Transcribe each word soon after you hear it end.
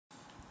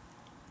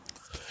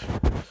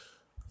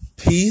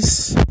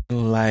Peace,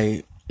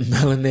 light,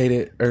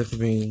 melanated earth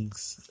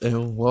beings,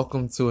 and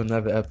welcome to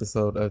another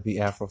episode of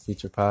the Afro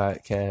Future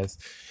Podcast.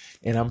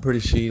 And I'm pretty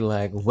sure you're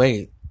like,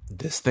 wait,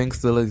 this thing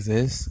still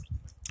exists?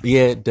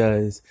 Yeah, it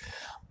does.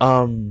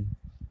 Um,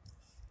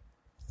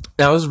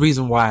 that was the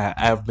reason why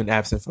I've been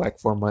absent for like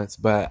 4 months,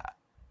 but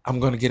I'm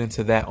going to get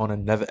into that on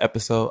another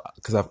episode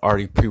because I've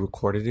already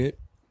pre-recorded it.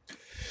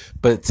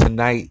 But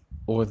tonight,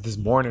 or this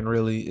morning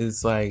really,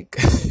 is like,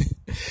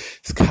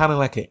 it's kind of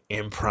like an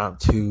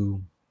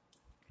impromptu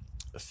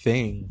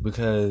thing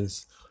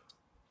because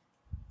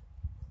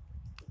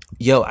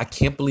I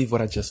can't believe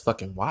what I just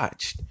fucking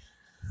watched.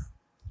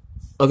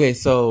 Okay,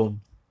 so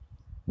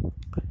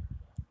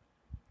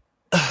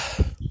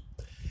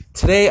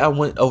today I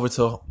went over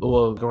to,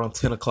 around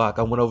 10 o'clock,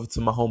 I went over to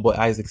my homeboy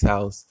Isaac's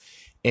house.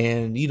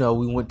 And, we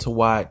went to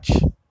watch,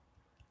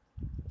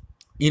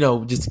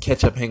 just to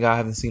catch up, hang out. I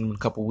haven't seen him in a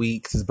couple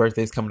weeks. His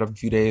birthday's coming up in a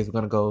few days. We're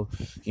going to go,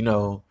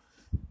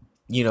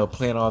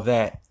 plan all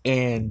that.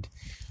 And,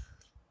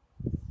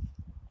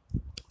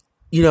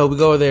 we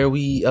go there,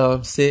 we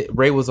sit.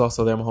 Ray was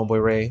also there, my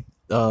homeboy Ray.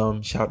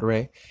 Shout out to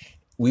Ray.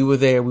 We were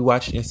there, we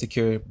watched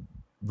Insecure.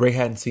 Ray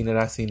hadn't seen it,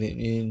 I seen it,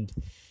 and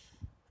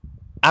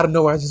out of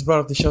nowhere, I just brought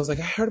up the show. I was like,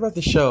 I heard about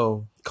the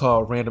show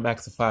called Random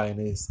Acts of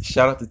Flyness.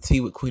 Shout out to T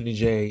with Queen and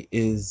J.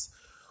 It's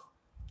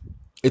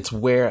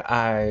where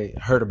I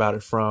heard about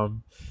it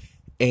from.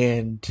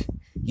 And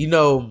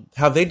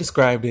how they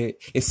described it,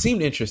 it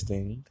seemed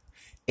interesting.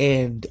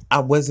 And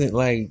I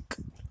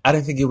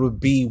didn't think it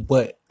would be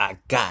what I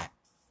got.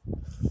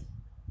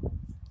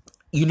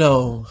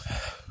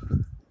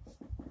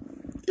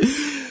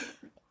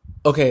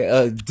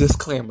 Okay,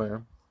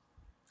 disclaimer,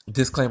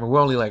 we're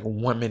only like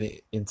 1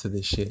 minute into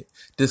this shit.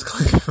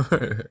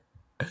 Disclaimer.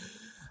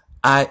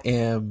 I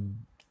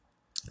am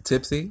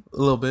tipsy a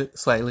little bit,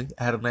 slightly.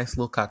 I had a nice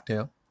little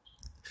cocktail,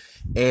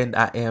 and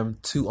I am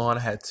I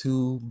had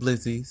two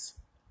blizzies.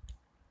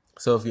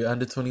 So if you're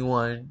under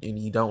 21 and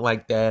you don't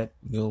like that,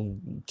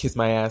 kiss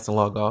my ass and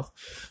log off.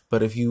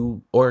 But if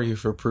you're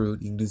for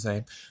prude, you can do the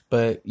same.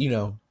 But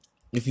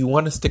if you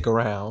want to stick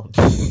around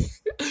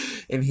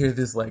and hear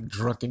this like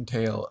drunken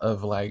tale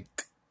of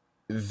like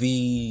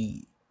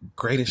the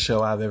greatest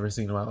show I've ever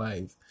seen in my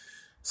life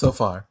so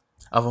far.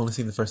 I've only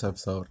seen the first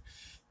episode.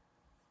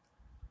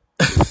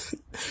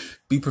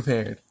 Be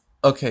prepared.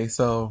 Okay,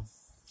 so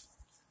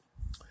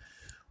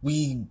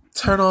we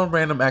turn on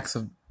Random Acts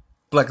of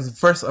Blackness.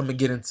 First, I'm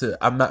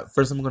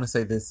gonna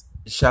say this.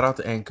 Shout out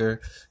to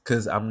Anchor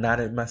because I'm not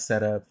at my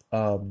setup.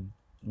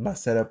 My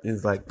setup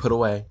is like put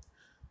away,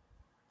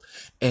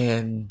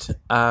 and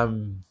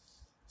I'm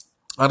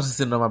honestly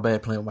sitting on my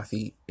bed playing with my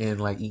feet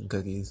and like eating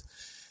cookies.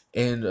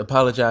 And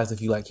apologize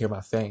if you like hear my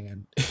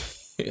fan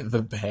in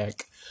the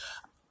back.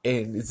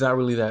 And it's not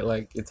really that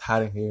like it's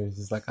hot in here. It's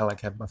just like I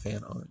like having my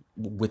fan on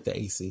with the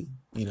AC.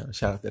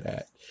 Shout out to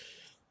that.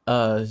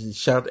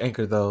 Shout out to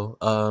Anchor though.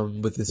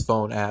 With this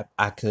phone app,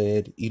 I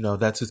could,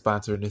 that's who's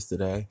sponsoring this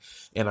today.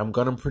 And I'm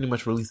gonna pretty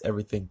much release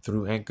everything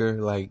through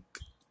Anchor, like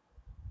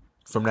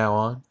from now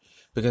on,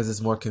 because it's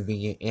more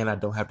convenient and I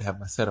don't have to have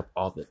my setup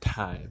all the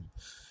time.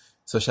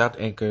 So shout out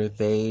to Anchor.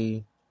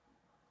 They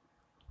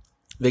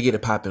get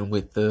it popping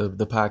with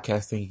the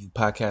podcasting. You can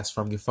podcast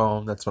from your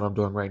phone. That's what I'm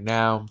doing right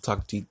now. I'm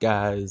talking to you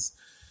guys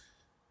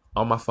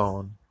on my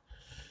phone.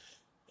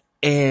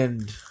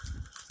 And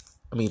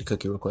let me eat a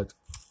cookie real quick.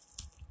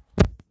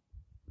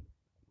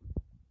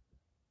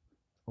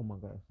 Oh my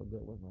god, so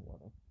good. Where's my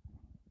water?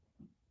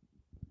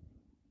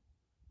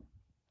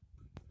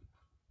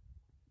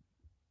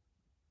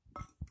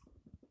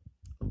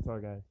 I'm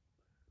sorry, guys.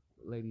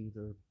 Ladies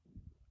or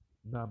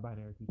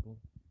non-binary people.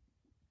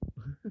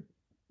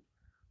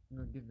 I'm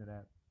gonna get into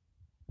that.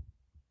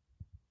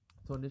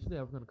 So initially,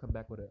 I was gonna come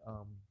back with a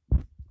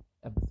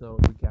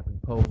episode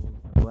recapping polls,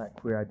 Black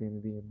queer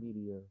identity in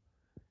media,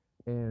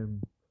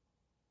 and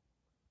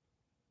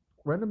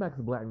Random Acts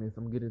of Blackness.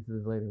 I'm gonna get into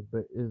this later,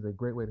 but it is a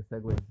great way to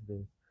segue into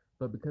this.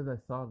 But because I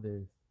saw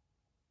this,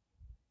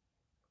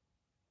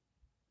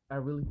 I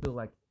really feel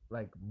like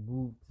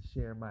moved to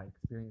share my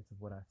experience of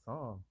what I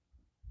saw.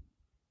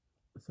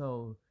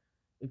 So,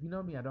 if you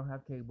know me, I don't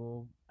have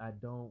cable. I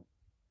don't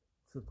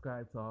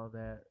subscribe to all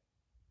that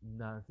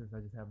nonsense.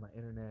 I just have my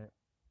internet,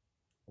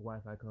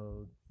 Wi-Fi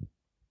codes,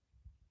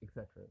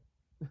 etc.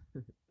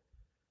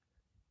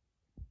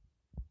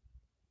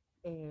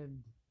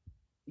 And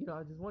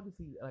I just wanted to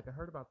see. Like, I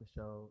heard about the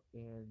show,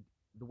 and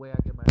the way I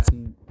get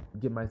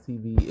my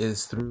TV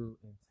is through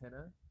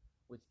Antenna,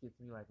 which gets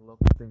me like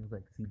local things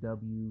like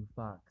CW,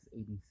 Fox,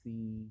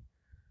 ABC,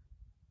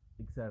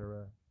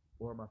 etc.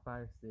 Or my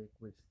Fire Stick,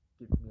 which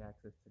gives me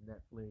access to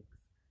Netflix,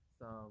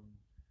 some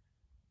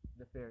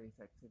nefarious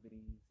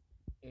activities,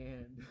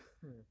 and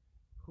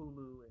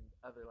Hulu and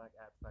other like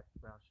apps like the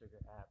Brown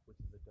Sugar app, which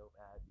is a dope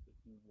app. If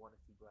you want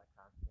to see black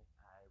content,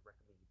 I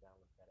recommend you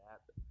download that app.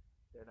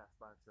 They're not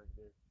sponsoring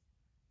this,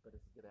 but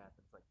it's a good app.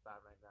 It's like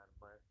 $5.99 a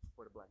month.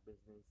 Support a black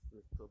business.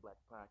 Listen to a black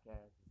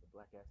podcast. It's a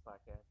black ass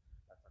podcast.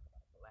 I talk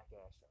about a black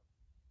ass show.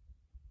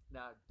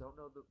 Now, I don't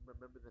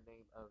remember the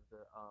name of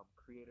the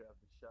creator of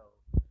the show,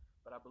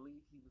 but I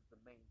believe he was the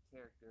main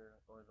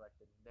character or like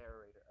the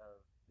narrator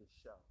of this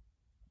show.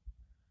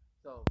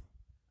 So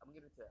I'm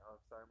gonna get into.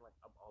 I'm sorry,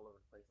 I'm all over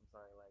the place. I'm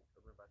sorry. Like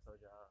remember I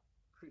told y'all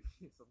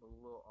previous, I'm a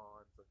little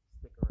on, so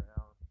stick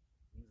around.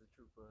 Use a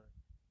trooper.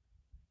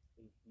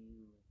 If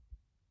you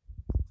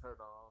turn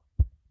off,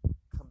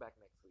 come back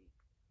next week.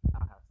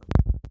 I'll have some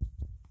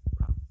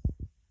promise.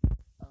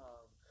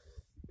 Um,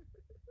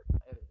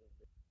 editing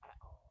at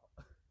all.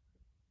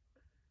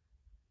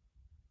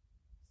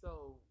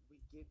 So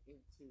we get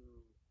into.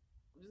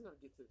 I'm just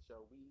gonna get to the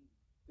show. We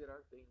did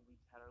our thing. We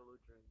had our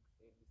little drinks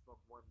and we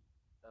smoked one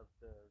of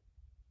the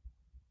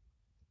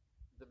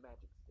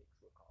magic sticks.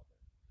 We'll call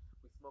them.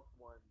 We smoked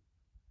one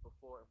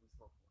before and we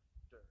smoked one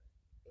during.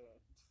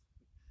 And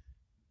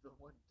the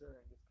one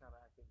during is kind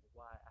of I think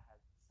why I had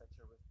such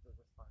the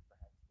response I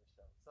had to the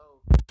show.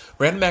 So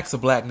Random Acts of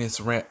Blackness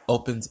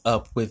opens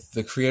up with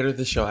the creator of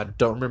the show. I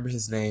don't remember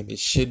his name. It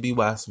should be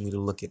wise for me to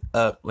look it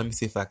up. Let me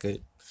see if I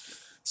could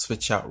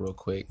switch out real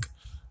quick.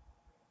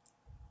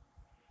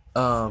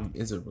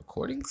 Is it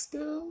recording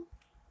still?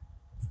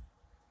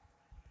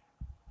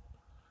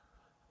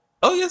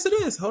 Oh yes, it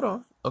is. Hold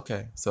on.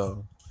 Okay,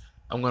 so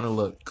I'm gonna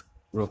look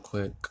real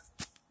quick.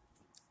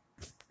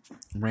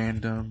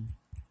 Random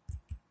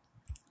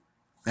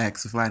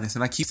Acts of Flyness,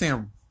 and I keep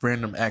saying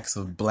Random Acts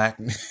of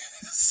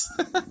Blackness.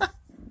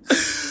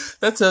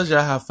 That tells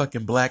y'all how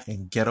fucking black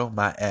and ghetto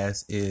my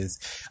ass is.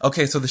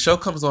 Okay, so the show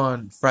comes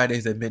on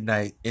Fridays at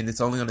midnight, and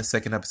it's only on the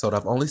second episode.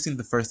 I've only seen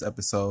the first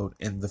episode,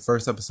 and the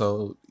first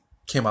episode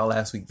came out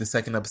last week. The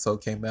second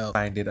episode came out.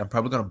 Find it. I'm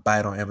probably gonna buy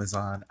it on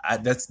Amazon.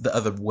 That's the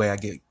other way I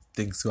get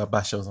things too. I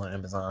buy shows on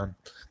Amazon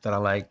that I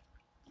like.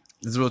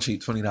 It's real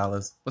cheap, $20.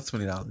 What's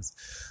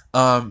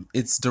 $20?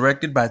 It's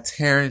directed by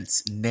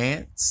Terrence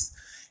Nence,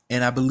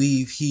 and I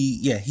believe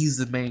he's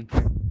the main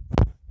character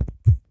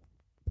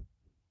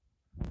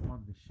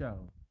on the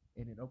show,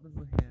 and it opens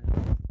with him.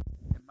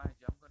 And mind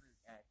you, I'm gonna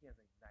add, he has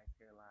a nice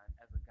hairline.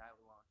 As a guy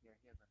with long hair,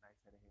 he has a nice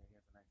head of hair. He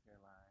has a nice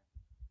hairline.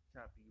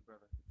 Shout out to you,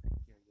 brother, for taking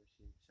care of your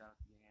shit. Shout out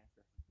to your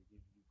ancestors for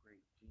giving you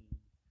great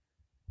genes,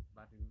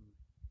 my dude.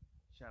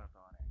 Shout out to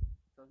all that.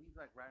 So he's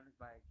like riding his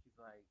bike. He's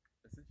like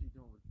essentially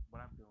doing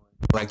what I'm doing.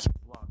 Like he's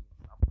vlogging.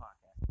 I'm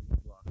podcasting. He's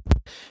vlogging,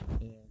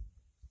 and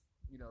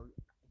you know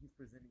he's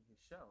presenting his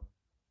show,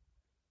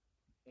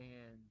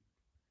 and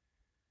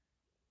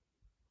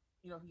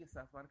you know, he gets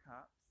stopped by the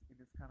cops, and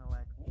it's kind of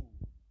like, ooh,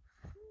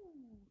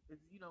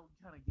 it's, you know, you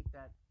kind of get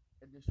that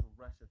initial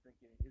rush of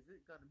thinking, is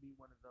it going to be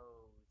one of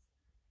those,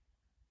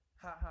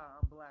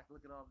 haha, I'm black,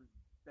 look at all these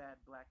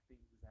bad black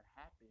things that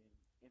happen,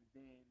 and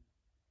then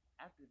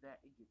after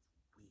that, it gets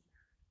weird.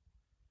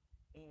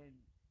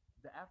 And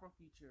the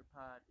Afrofuture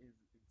pod is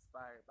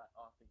inspired by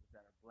all things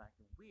that are black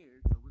and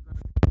weird, so we're going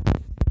to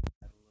get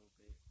that a little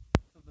bit.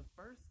 So the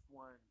first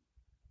one,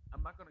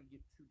 I'm not going to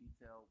get too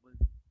detailed,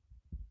 was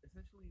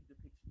essentially a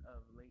depiction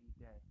of Lady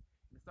Death.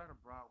 And it started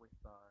a Broadway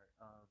star.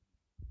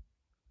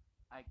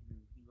 Ike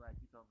knew.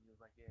 He told me, he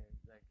was like, yeah,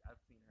 like I've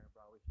seen her in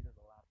Broadway. She does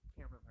a lot.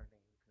 Can't remember her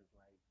name because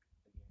like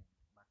again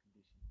my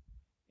condition,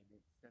 and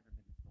it's 7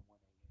 minutes from 1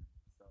 a.m.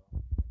 So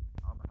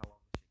I don't know how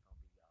long this shit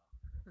gonna be, y'all.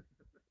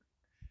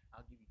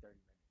 I'll give you 30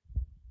 minutes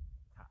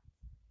tops,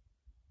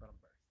 but I'm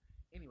burst.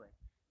 Anyway,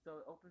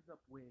 so it opens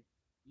up with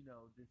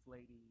this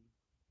lady,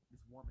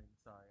 this woman.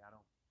 Sorry, I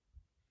don't.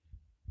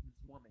 This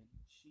woman,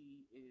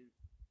 she is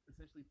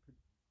essentially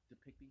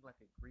depicting like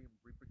a Grim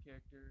Reaper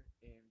character,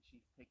 and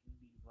she's taking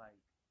these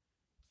like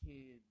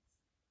kids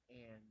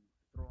and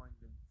throwing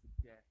them to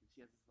death. And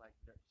she has this like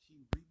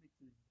she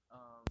remixes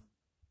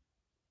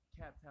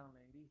Cap Town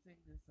Lady sing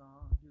this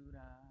song doo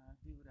da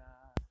doo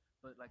da,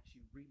 but like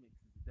she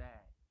remixes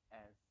that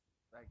as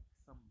like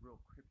some real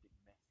cryptic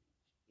message.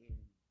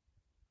 And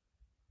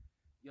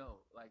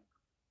yo, like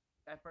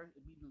at first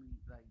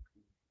immediately like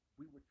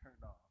we were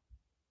turned off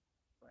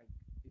like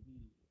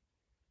immediately,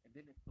 and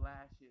then it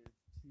flashes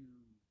to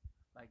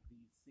like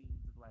these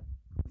scenes of like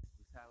police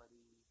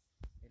brutality,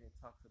 and it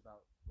talks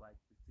about like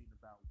the scene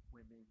about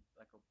women,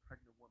 like a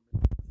pregnant woman,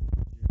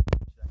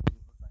 which I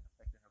believe was like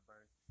affecting her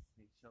birth.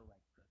 They show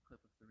like a clip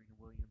of Serena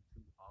Williams,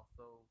 who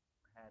also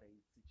had a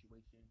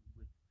situation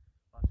with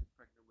while she was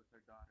pregnant with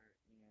her daughter.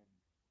 And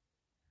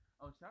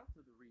shout out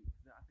to the Reeds.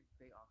 I think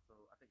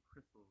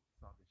Crystal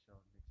saw this show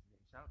and mentioned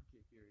it. Shout out to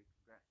Kid Fury.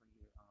 Congrats on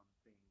your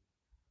thing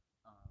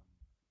um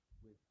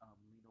with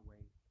Lena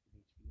Waithe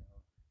and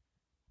HBO.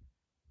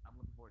 I'm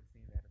looking forward to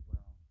seeing that as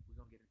well. We're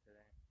gonna get into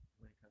that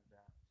when it comes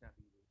out. Shout out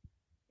to you.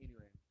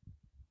 Anyway,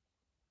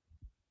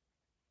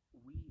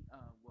 we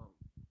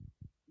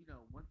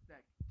once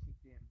that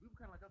kicked in, we were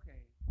kind of like,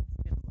 okay,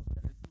 it's getting a little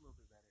better. It's a little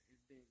bit better, and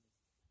then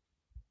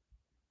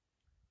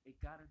it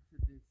got into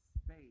this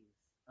space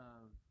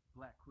of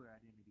black queer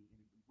identity, and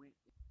it went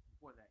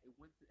before that. It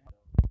went to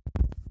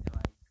and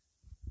like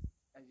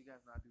as you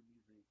guys know, I do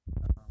music,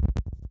 and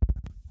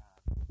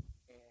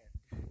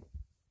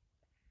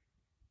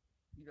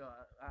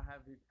I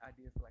have these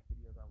ideas for like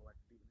videos I would like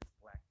to do with this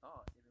Black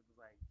Thought, and it was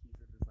like he's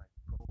in this like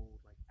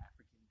gold like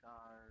African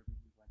garb, and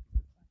he's like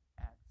in this like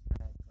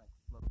abstract like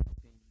floating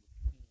thing with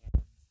hands, and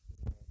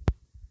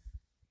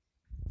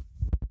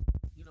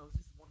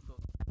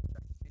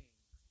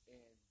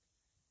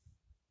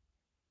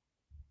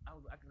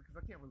because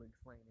I can't really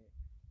explain it.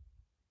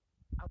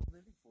 I was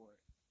living for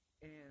it,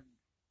 and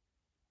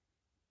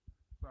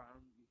sorry,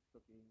 I'm used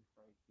to being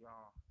like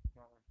y'all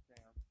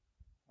understand.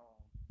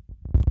 Um,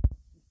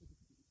 this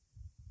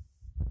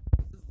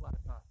is a lot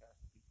of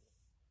podcasts, people.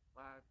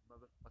 Live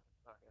motherfucking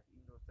podcast.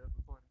 Even though it says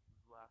recording, this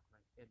is live and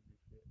I edit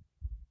this shit.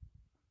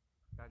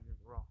 Gotta get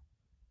it raw.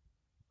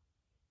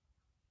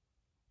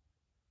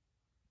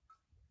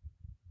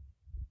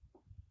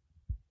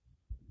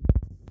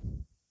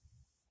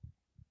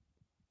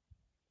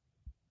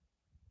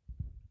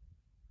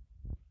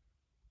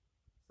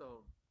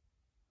 So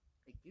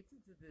it gets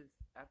into this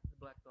after the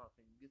Black Thought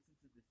thing. It gets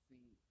into this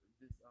scene,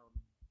 this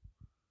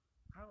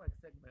kind of like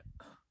segment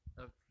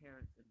of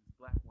Terrence and this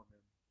black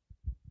woman.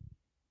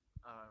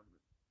 Um,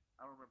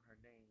 I don't remember her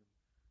name.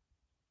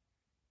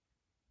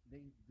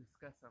 They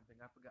discuss something.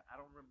 I forgot. I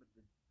don't remember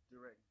the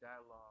direct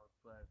dialogue,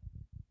 but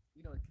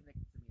you know, it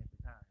connected to me at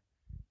the time.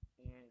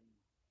 And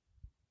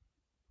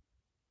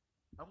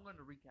I'm going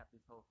to recap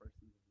this whole first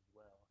season as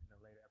well in a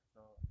later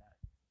episode. I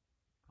got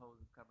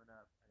poses coming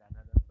up. I got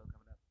another episode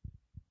coming up.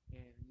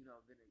 And you know,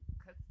 then it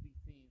cuts to these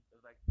scenes of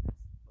like this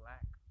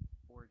black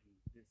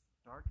orgy, this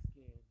dark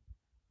skinned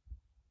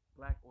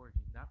black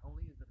orgy. Not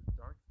only is it a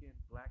dark skinned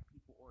black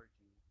people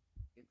orgy,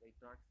 it's a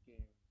dark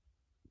skinned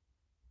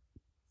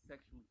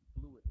sexually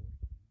fluid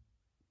orgy.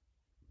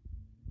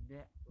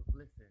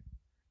 Listen,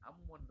 I'm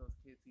one of those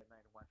kids who at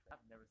night and watch.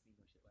 I've never seen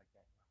no shit like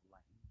that in my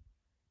life.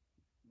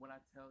 When I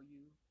tell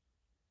you,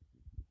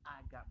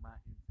 I got my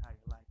entire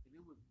life, and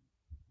it was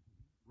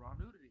raw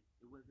nudity.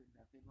 It wasn't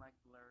nothing like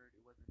blurred.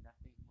 It wasn't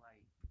nothing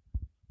like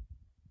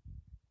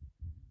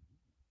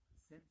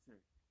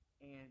censored.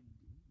 And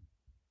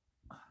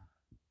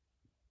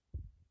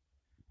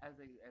as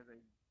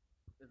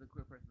a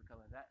queer person of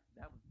color, that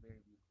was very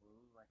beautiful.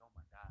 It was like, oh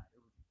my god,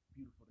 it was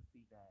beautiful to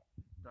see that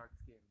dark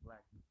skinned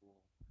black people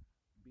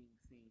being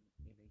seen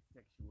in a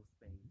sexual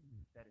space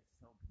that is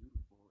so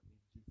beautiful and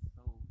just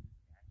so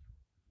natural,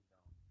 you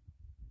know.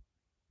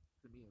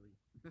 To me at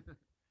least.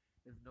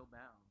 There's no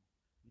bounds.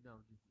 You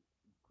know, just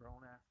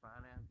grown ass,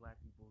 fine ass black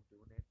people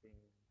doing their thing,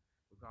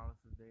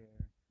 regardless of their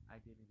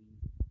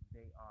identities.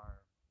 They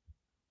are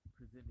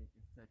presented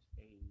in such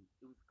a,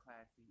 it was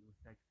classy, it was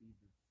sexy,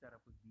 the setup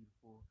was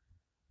beautiful.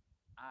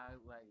 I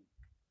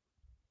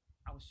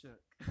was shook.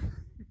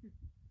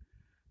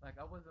 like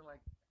I wasn't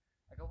like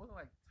I wasn't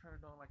like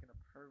turned on like in a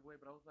perv way,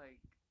 but I was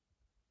like,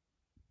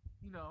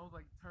 you know, I was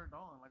like turned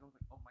on. Like I was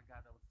like, oh my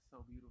god, that was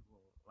so beautiful.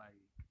 Like,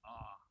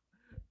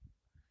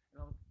 and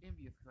I was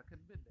envious because I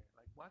couldn't have been there.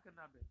 Like, why couldn't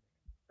I have been there?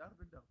 That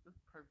would have been dope. This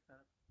is perfect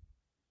setup.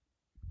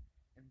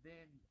 And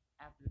then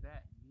after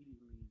that,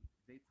 immediately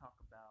they talk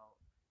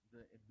about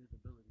the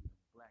invisibility of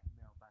black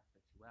male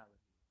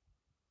bisexuality,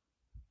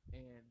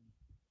 and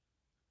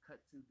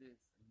cut to this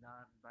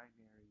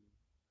non-binary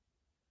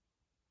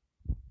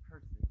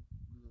person.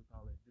 We would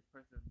call it. This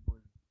person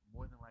was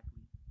more than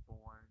likely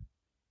born,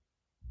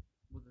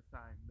 was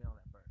assigned male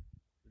at birth.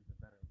 Is a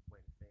better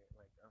way to say it.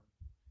 Like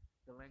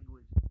the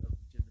language of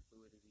gender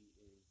fluidity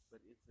is,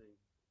 but it's a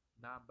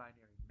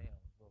non-binary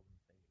male. Is what we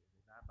say it is.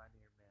 A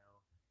non-binary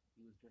male.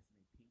 He was dressed in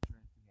a pink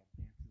dress. He had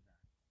bantu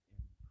knots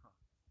and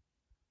pumps.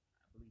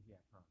 I believe he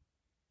had pumps.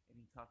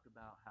 And he talked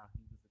about how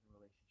he was in a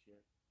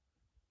relationship.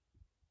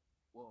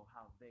 Well,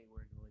 how they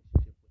were in a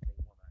relationship with a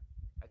woman.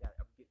 I'm trying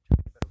to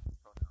get better with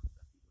pronouns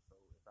stuff, people. So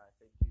if I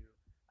offend you,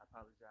 I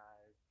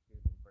apologize.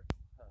 Here's a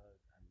virtual hug.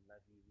 I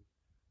love you,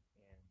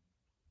 and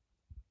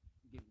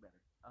getting better.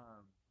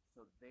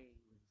 So they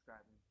were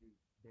describing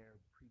their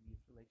previous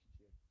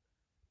relationship,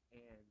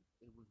 and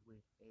it was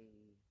with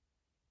a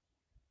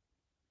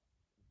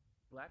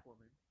black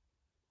woman,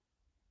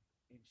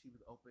 and she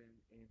was open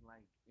and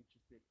like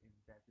interested in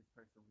that this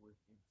person was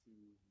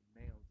into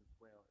males as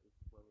well as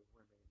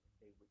women, and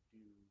they would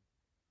do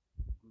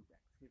group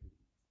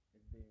activities.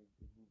 And then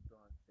it moved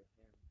on to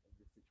him in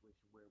this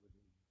situation where it was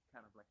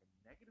kind of like a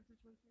negative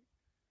situation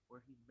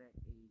where he met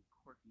a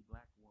quirky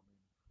black woman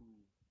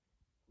who,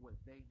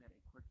 they met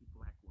a quirky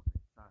black woman.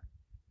 Sorry,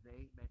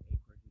 they met a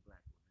quirky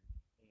black woman,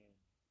 and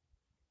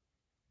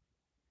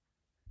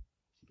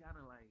she kind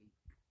of like,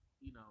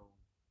 you know,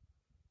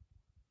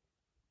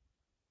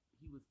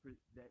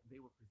 that they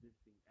were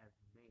presenting as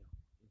male,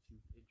 and she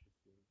was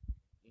interested,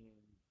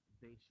 and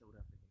they showed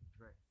up in a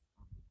dress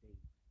on the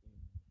date,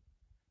 and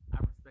I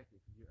respect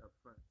it because you're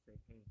upfront and say,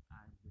 hey,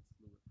 I'm this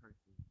fluid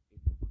person, and it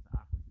was an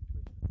awkward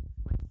situation.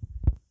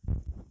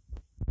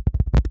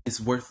 It's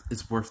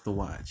worth the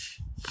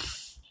watch.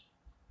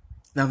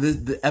 Now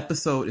the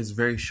episode is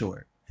very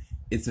short.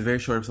 It's a very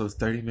short episode. It's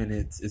 30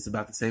 minutes. It's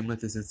about the same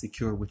length as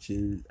Insecure, which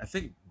is, I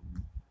think,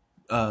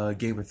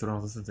 Game of Thrones.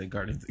 I was going to say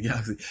Guardians of the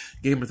Galaxy.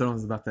 Game of Thrones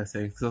is about that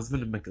same. Because I was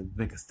going to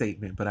make a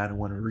statement, but I didn't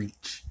want to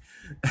reach.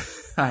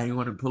 I didn't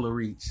want to pull a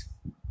reach.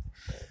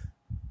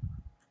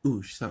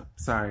 Ooh,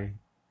 sorry.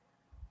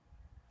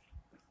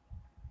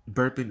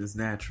 Burping is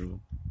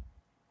natural.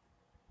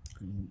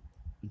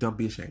 Don't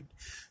be ashamed.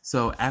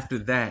 So after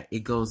that,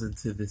 it goes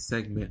into the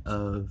segment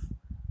of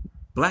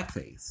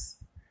blackface.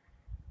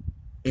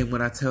 And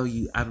when I tell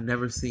you, I've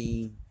never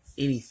seen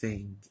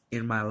anything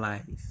in my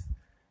life,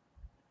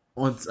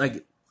 on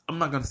like I'm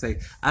not gonna say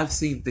I've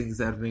seen things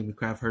that have made me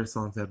cry. I've heard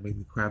songs that have made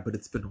me cry, but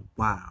it's been a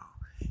while,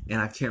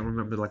 and I can't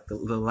remember like the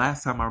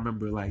last time I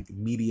remember like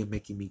media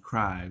making me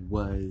cry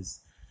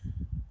was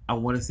I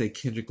want to say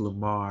Kendrick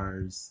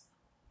Lamar's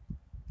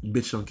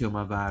 "Bitch Don't Kill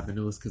My Vibe," and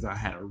it was because I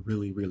had a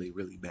really really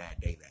really bad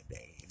day that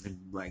day, and then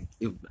like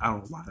I don't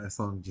know why that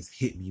song just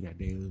hit me that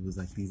day. It was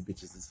like these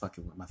bitches is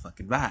fucking with my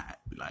fucking vibe,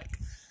 like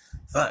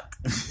fuck.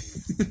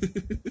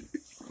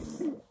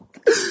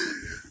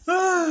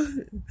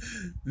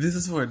 This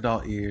is for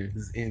adult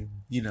ears and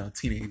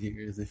teenage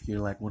ears. If you're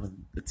like one of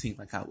the teen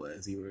like I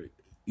was,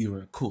 you were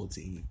a cool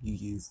teen. You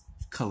use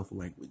colorful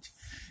language.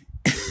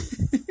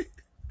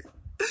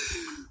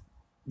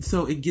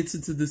 So it gets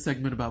into this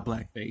segment about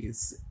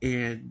blackface,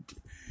 and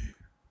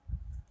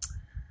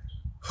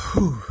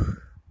whew,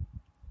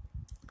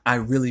 I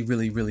really,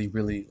 really, really,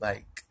 really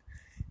like.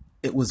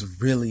 It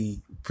was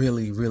really,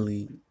 really,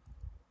 really.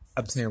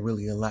 I'm saying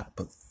really a lot,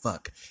 but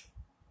fuck.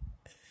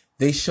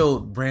 They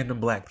showed random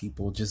black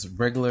people, just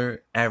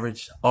regular,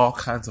 average, all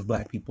kinds of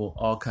black people,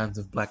 all kinds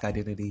of black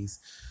identities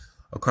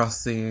across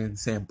saying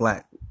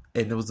black,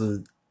 and there was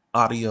a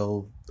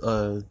audio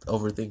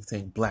over thing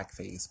saying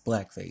blackface,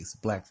 blackface,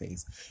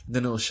 blackface. And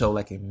then it will show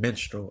like a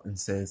minstrel and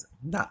says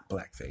not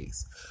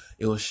blackface.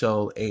 It will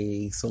show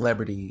a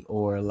celebrity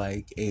or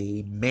like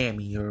a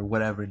mammy or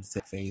whatever and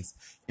say face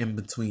in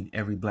between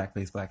every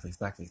blackface, blackface,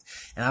 blackface.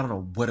 And I don't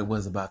know what it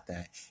was about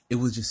that. It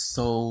was just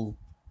so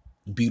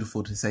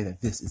beautiful to say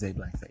that this is a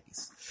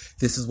blackface.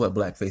 This is what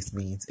blackface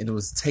means. And it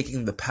was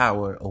taking the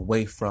power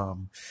away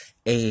from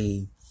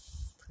a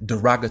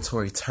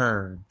derogatory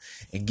term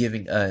and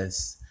giving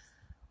us,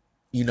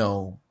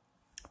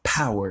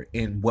 power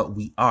in what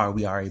we are.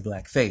 We are a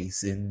black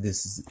face. And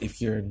this is, if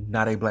you're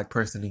not a black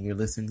person and you're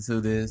listening to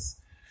this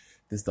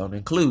don't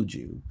include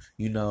you.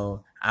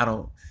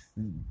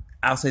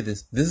 I'll say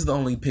this. This is the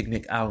only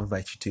picnic I'll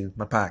invite you to,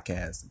 my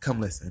podcast. Come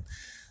listen.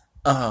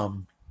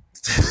 Um,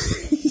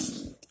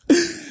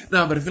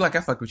 No, but if you like,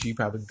 I fuck with you, you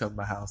probably can come to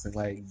my house and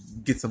like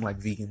get some like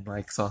vegan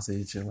like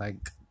sausage and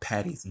like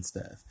patties and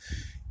stuff.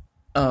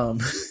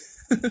 Um,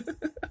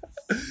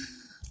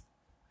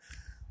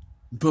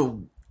 but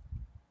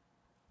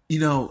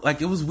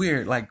like it was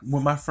weird. Like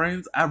with my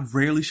friends, I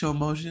rarely show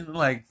emotion.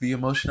 Like the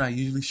emotion I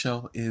usually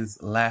show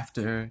is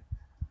laughter,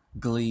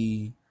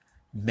 glee,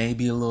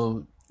 maybe a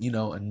little,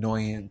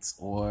 annoyance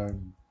or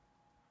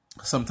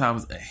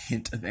sometimes a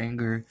hint of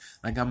anger.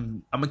 Like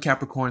I'm a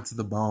Capricorn to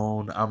the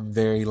bone. I'm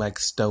very like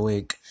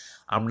stoic.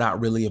 I'm not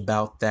really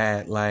about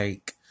that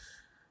like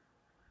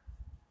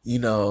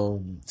I'm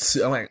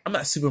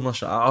not super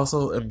emotional. I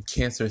also am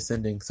Cancer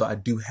ascending, so I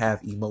do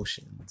have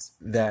emotions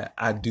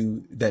that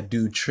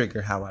do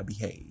trigger how I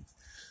behave.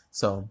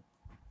 So,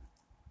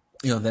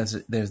 there's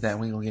that.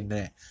 We ain't gonna get into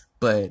that.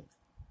 But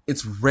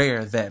it's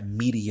rare that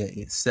media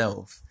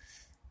itself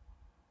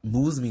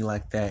moves me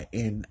like that,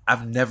 and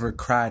I've never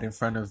cried in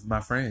front of my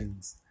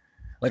friends.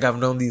 Like I've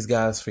known these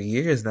guys for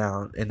years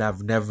now, and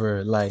I've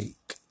never like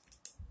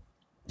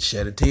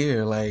shed a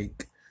tear.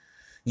 Like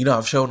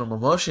I've shown them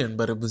emotion,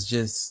 but it was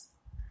just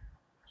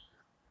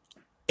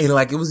and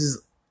like it was just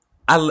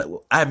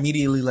I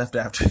immediately left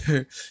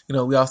after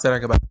we all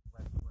started about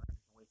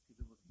because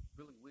it was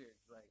really weird.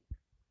 Like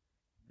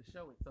the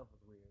show itself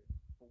was weird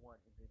for one,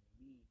 and then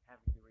me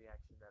having the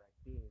reaction that I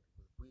did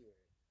was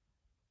weird.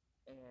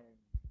 And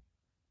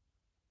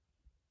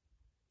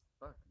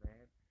fuck,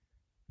 man,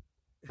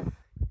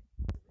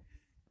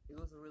 it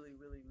was a really,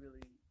 really,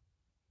 really.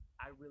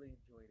 I really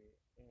enjoyed it,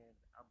 and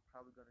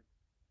I'm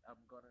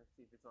gonna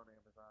see if it's on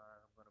Amazon.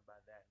 I'm gonna buy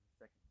that in a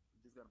second.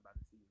 I'm just gonna buy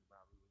the season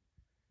probably,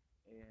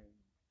 and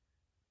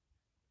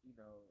you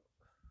know,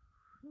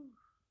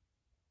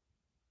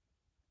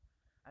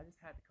 I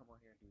just had to come on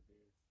here and do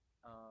this.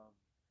 Um,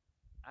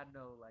 I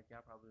know, like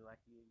y'all probably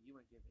like you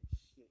ain't giving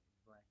shit in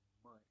like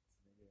months,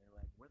 nigga.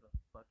 Like where the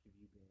fuck have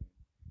you been?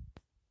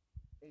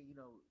 And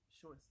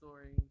short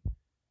story,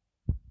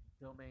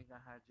 domain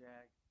got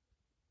hijacked,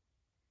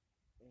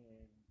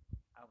 and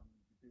I've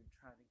been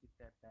trying to get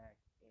that back.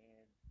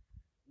 And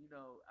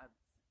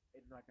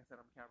and like I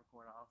said, I'm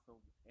Capricorn. I also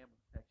am a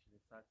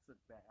perfectionist, so I took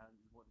back. I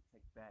just want to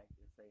take back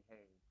and say,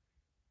 hey,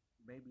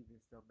 maybe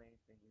this domain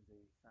thing is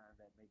a sign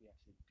that maybe I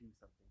should do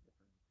something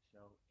different with the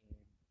show,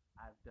 and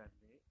I've done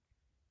it.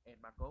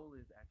 And my goal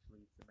is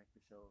actually to make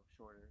the show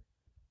shorter,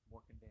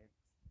 more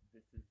condensed.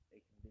 This is a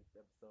condensed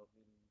episode,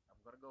 meaning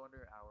I'm gonna go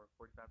under an hour.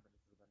 45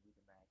 minutes is gonna be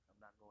the max.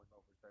 I'm not going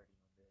over 30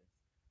 on this.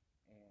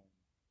 And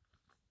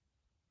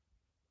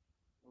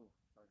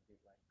starting to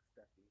get like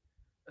stuffy.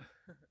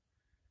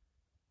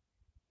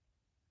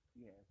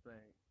 Yeah,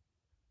 but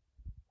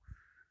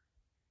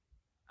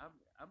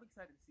I'm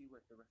excited to see what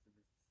the rest of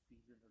this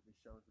season of the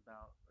show is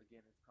about.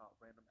 Again, it's called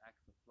Random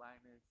Acts of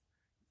Flyness.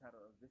 The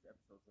title of this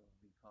episode is going to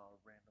be called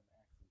Random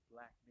Acts of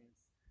Blackness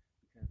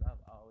because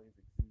I've always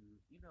exuded,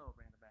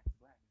 random acts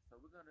of blackness.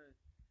 So we're gonna,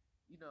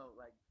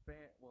 like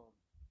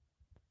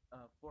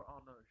For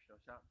All Nerds show.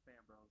 Shout out to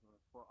Fan Bros or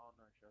For All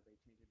Nerds show. They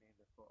changed the name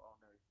to For All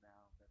Nerds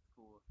now. That's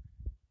cool.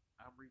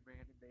 I'm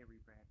rebranding, they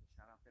rebranding.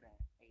 Shout out to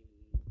that. Hey,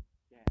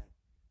 yeah.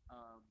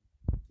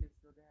 Kids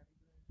still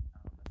dabbing?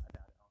 I don't know. I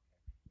doubt it. Okay.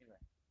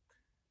 Anyway,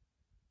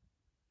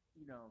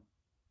 you know,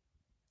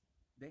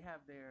 they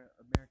have their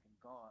American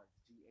Gods,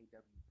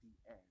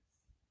 GAWDS.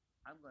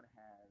 I'm gonna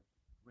have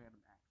Random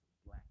Acts of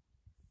Blackness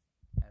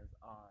as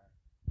our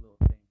little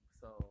thing.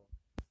 So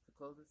to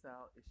close this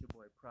out, it's your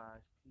boy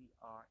Praj,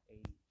 Praj,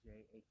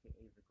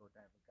 aka the Go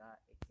Diver God,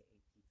 aka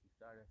TT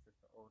Stardust.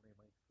 That's the old name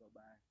I used to go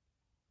by.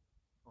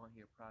 On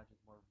here, Praj is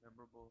more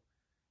memorable.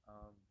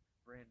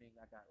 Branding,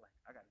 I got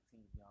a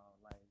team, y'all.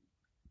 Like,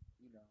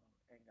 ain't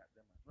got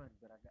that much money,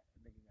 but I got a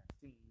nigga got a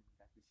team,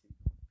 got this shit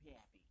going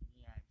happy.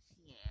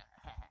 Yeah.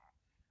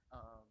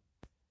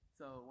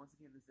 So once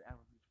again, this is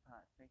Afro Future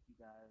Pod. Thank you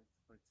guys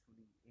for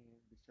tuning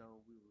in. The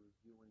show we were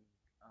reviewing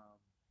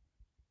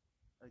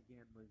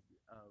again was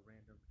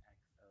Random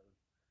Acts of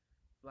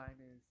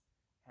Flyness,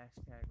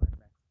 hashtag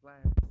Random Acts of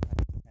Flyness,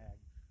 hashtag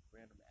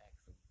Random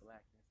Acts of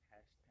Blackness,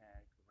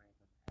 hashtag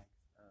Random Acts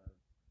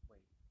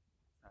of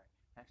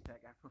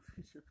hashtag Afro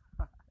Future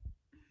Pod,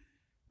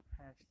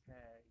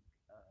 hashtag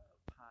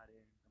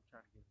Poddin. I'm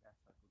trying to get that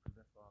circle because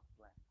that's all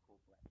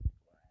cool black people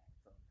are at.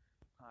 So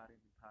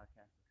Poddin and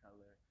Podcast in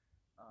Color.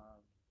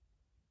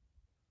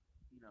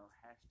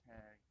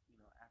 Hashtag,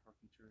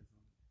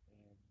 Afrofuturism,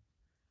 and,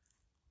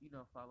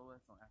 follow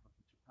us on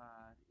Afrofuture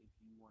Pod. If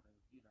you want to,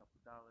 put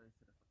dollars,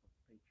 hit us up on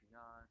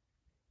Patreon.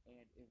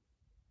 And if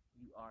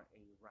you are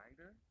a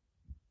writer,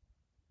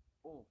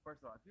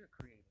 first of all, if you're a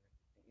creator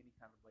in any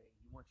kind of way,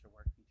 you want your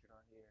work featured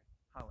on here,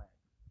 holla at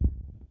me.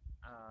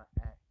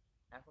 At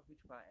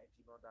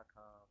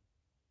afrofuturepod@gmail.com.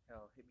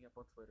 Hell, hit me up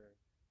on Twitter.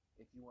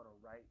 If you want to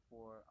write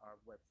for our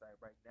website,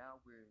 right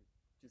now we're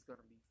just going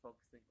to be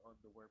focusing on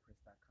the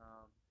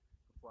WordPress.com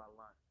before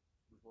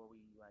we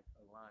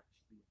launch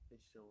the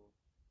official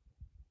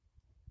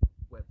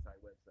website.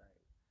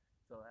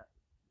 So at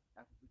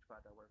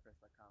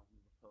afrofuturepod.wordpress.com,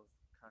 we will post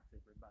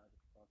content written by other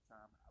people all the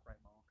time. I write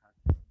my own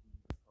content, and we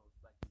will post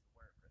the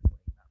WordPress way,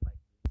 not like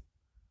me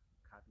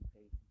copy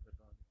paste and put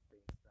it on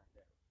this thing like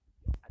that.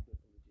 Yeah, I do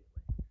it the legit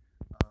way.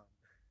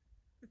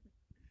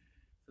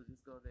 So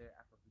just go there,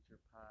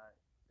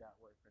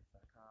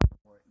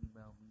 afrofuturepod.wordpress.com, or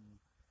email me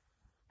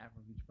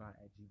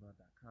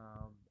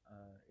afrofuturepod@gmail.com.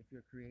 If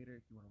you're a creator,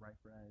 if you want to write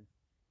for us,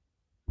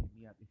 hit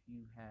me up. If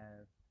you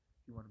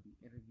want to be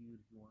interviewed,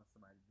 if you want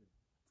somebody to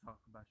talk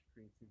about your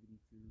creativity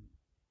to,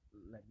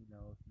 let me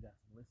know. If you got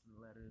some listener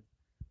letters,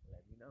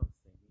 let me know.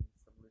 Send me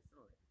some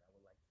listener letters. I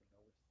would like to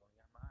know what's on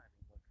your mind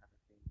and what kind of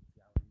things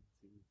y'all are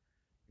into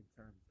in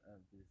terms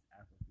of this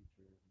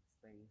Afrofuturism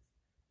space.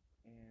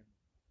 And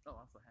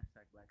also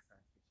hashtag Black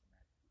Science Fiction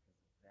Magic, because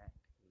that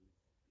is the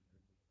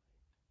enemy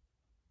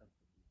of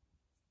the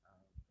movement.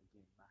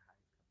 Again, my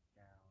high is coming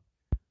down.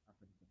 I'm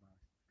gonna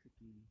demolish this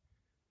cookie,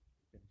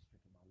 finish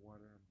drinking my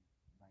water,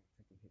 might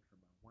take a hit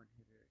from my one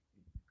hitter,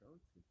 and go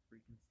to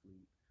freaking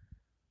sleep.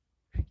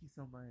 Thank you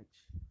so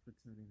much for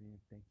tuning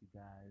in. Thank you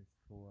guys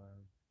for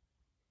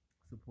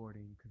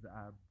supporting, because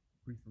I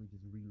recently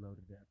just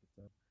reloaded the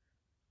episode.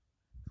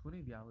 20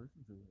 of y'all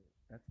listen to it.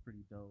 That's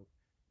pretty dope.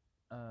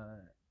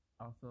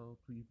 Also,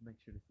 please make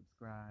sure to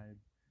subscribe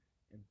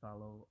and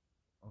follow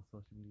on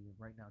social media.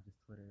 Right now, just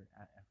Twitter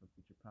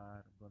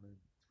 @AfroFuturePod. I'm going to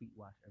tweet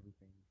watch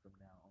everything from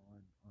now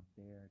on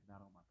there,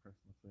 not on my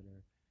personal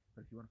Twitter.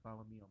 But if you want to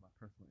follow me on my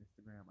personal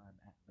Instagram, I'm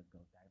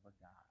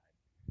 @TheGoDiverGod.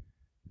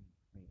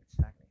 Made a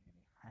chocolate in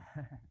it.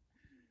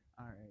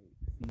 All right.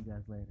 See you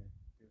guys later.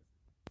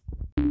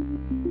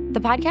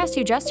 The podcast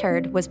you just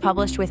heard was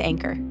published with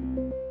Anchor.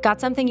 Got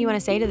something you want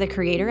to say to the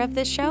creator of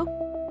this show?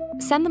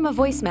 Send them a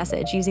voice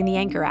message using the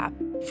Anchor app,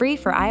 free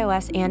for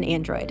iOS and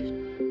Android.